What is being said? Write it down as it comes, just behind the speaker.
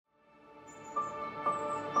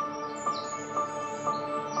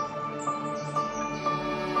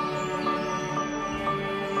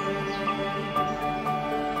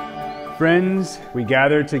Friends, we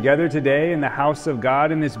gather together today in the house of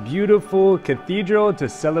God in this beautiful cathedral to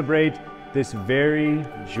celebrate this very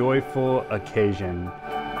joyful occasion.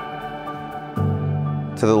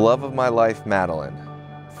 To the love of my life, Madeline,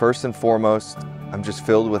 first and foremost, I'm just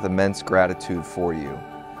filled with immense gratitude for you.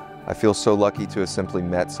 I feel so lucky to have simply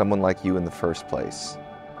met someone like you in the first place.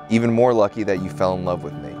 Even more lucky that you fell in love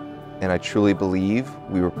with me, and I truly believe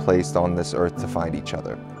we were placed on this earth to find each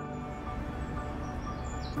other.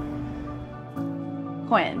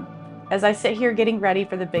 Quinn, as I sit here getting ready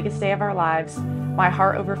for the biggest day of our lives, my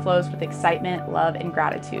heart overflows with excitement, love, and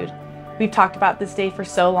gratitude. We've talked about this day for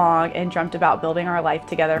so long and dreamt about building our life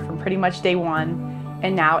together from pretty much day one,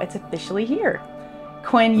 and now it's officially here.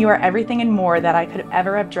 Quinn, you are everything and more that I could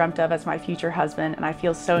ever have dreamt of as my future husband, and I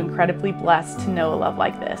feel so incredibly blessed to know a love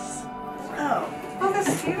like this. Oh,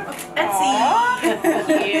 that's beautiful. Etsy.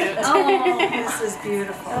 Cute. Oh, this is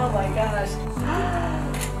beautiful. Oh my gosh.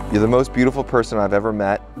 You're the most beautiful person I've ever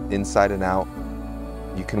met, inside and out.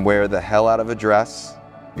 You can wear the hell out of a dress,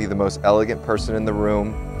 be the most elegant person in the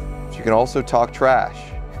room, but you can also talk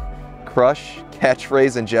trash. Crush,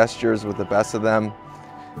 catchphrase, and gestures with the best of them.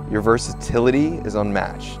 Your versatility is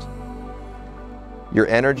unmatched. Your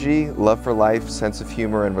energy, love for life, sense of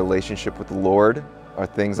humor, and relationship with the Lord are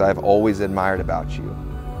things I've always admired about you.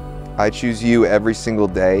 I choose you every single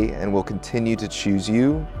day and will continue to choose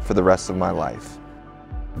you for the rest of my life.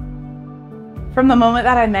 From the moment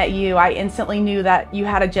that I met you, I instantly knew that you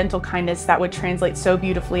had a gentle kindness that would translate so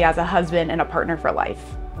beautifully as a husband and a partner for life.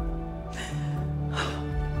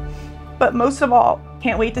 But most of all,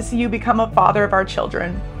 can't wait to see you become a father of our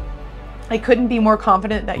children. I couldn't be more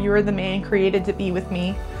confident that you are the man created to be with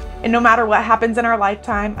me. And no matter what happens in our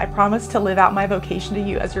lifetime, I promise to live out my vocation to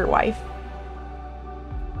you as your wife.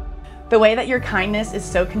 The way that your kindness is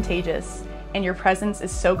so contagious and your presence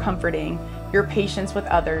is so comforting, your patience with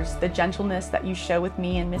others, the gentleness that you show with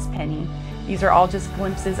me and Miss Penny, these are all just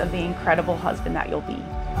glimpses of the incredible husband that you'll be.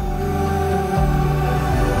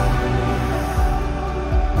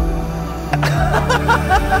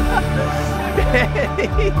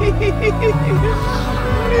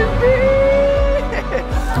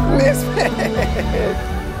 Miss Penny!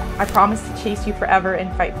 I promise to chase you forever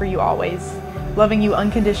and fight for you always, loving you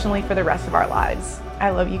unconditionally for the rest of our lives. I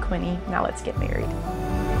love you, Quinny. Now let's get married.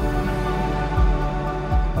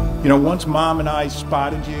 You know, once Mom and I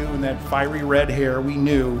spotted you and that fiery red hair, we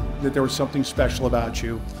knew that there was something special about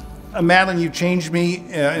you. Madeline, you changed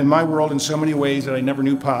me in my world in so many ways that I never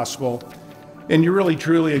knew possible. And you're really,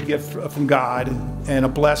 truly a gift from God and a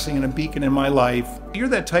blessing and a beacon in my life. You're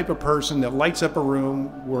that type of person that lights up a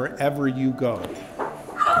room wherever you go.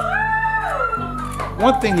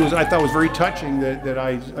 One thing I thought was very touching that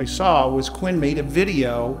I saw was Quinn made a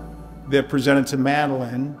video that presented to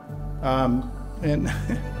Madeline.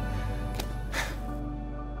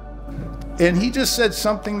 And he just said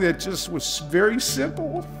something that just was very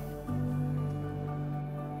simple.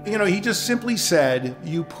 You know, he just simply said,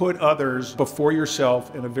 you put others before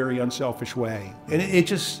yourself in a very unselfish way. And it's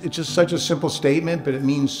just such a simple statement, but it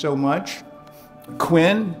means so much.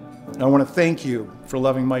 Quinn, I want to thank you for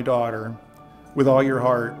loving my daughter with all your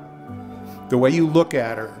heart. The way you look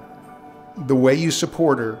at her, the way you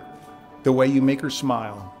support her, the way you make her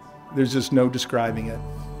smile. There's just no describing it.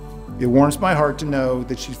 It warms my heart to know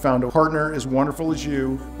that she's found a partner as wonderful as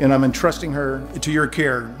you, and I'm entrusting her to your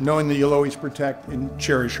care, knowing that you'll always protect and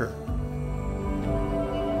cherish her.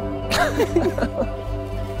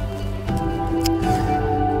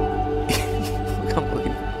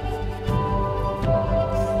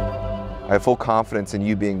 I have full confidence in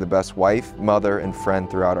you being the best wife, mother, and friend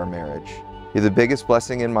throughout our marriage. You're the biggest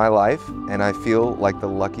blessing in my life, and I feel like the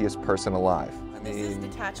luckiest person alive. This is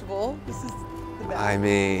detachable. This is the best. I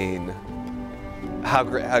mean, how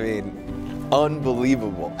great,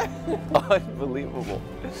 unbelievable. Unbelievable.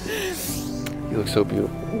 You look so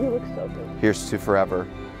beautiful. You look so good. Here's to forever.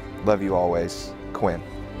 Love you always, Quinn.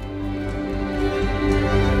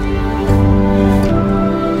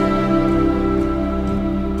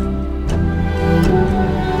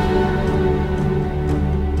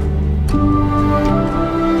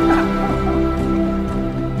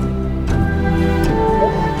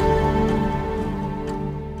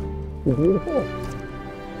 You're beautiful.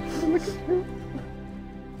 Look at you.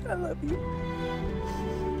 I love you.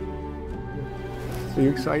 Are you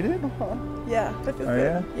excited? Yeah, I feel good.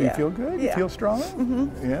 Yeah? Yeah. You feel good? Yeah. You feel strong?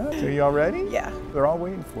 Mm-hmm. Yeah? So you all ready? Yeah. They're all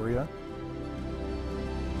waiting for you.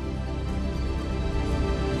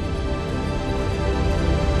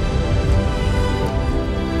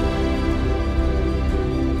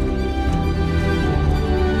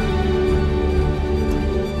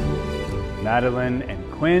 Madeline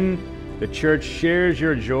and Quinn, The church shares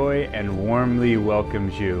your joy and warmly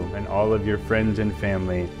welcomes you and all of your friends and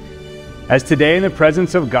family. As today, in the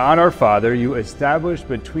presence of God our Father, you establish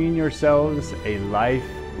between yourselves a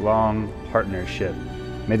lifelong partnership.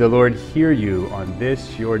 May the Lord hear you on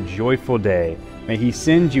this your joyful day. May He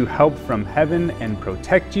send you help from heaven and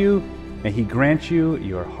protect you. May He grant you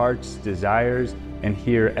your heart's desires and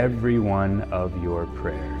hear every one of your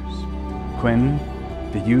prayers. Quinn,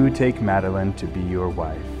 do you take Madeline to be your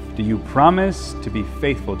wife? Do you promise to be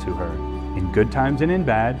faithful to her in good times and in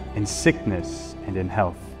bad, in sickness and in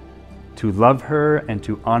health, to love her and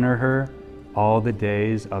to honor her all the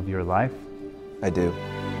days of your life? I do.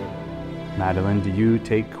 Madeline, do you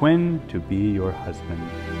take Quinn to be your husband?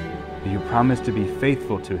 Do you promise to be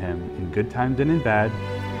faithful to him in good times and in bad,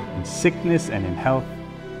 in sickness and in health,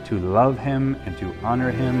 to love him and to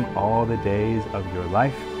honor him all the days of your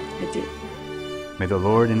life? I do. May the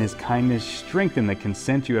Lord in His kindness strengthen the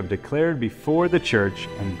consent you have declared before the church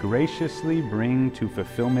and graciously bring to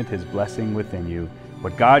fulfillment His blessing within you.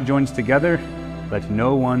 What God joins together, let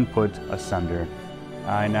no one put asunder.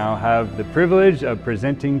 I now have the privilege of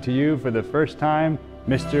presenting to you for the first time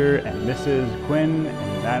Mr. and Mrs. Quinn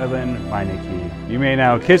and Madeline Meineke. You may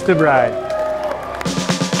now kiss the bride.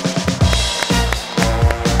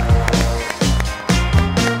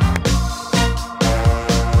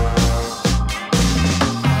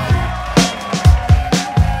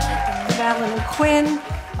 Madeline and Quinn,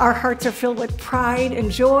 our hearts are filled with pride and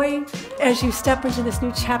joy as you step into this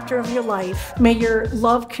new chapter of your life. May your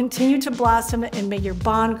love continue to blossom and may your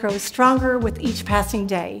bond grow stronger with each passing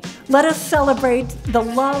day. Let us celebrate the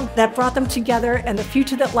love that brought them together and the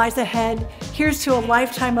future that lies ahead. Here's to a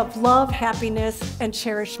lifetime of love, happiness, and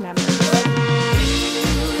cherished memories.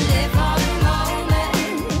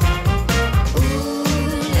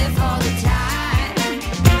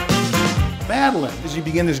 Madeline, as you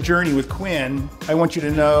begin this journey with Quinn, I want you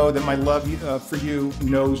to know that my love for you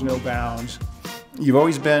knows no bounds. You've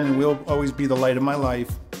always been and will always be the light of my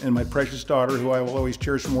life and my precious daughter who I will always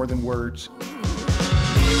cherish more than words.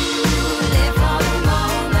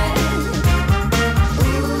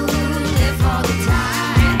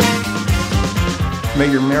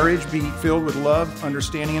 May your marriage be filled with love,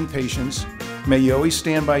 understanding, and patience. May you always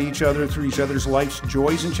stand by each other through each other's life's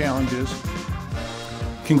joys and challenges.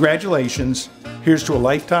 Congratulations. Here's to a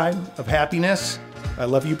lifetime of happiness. I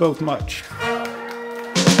love you both much.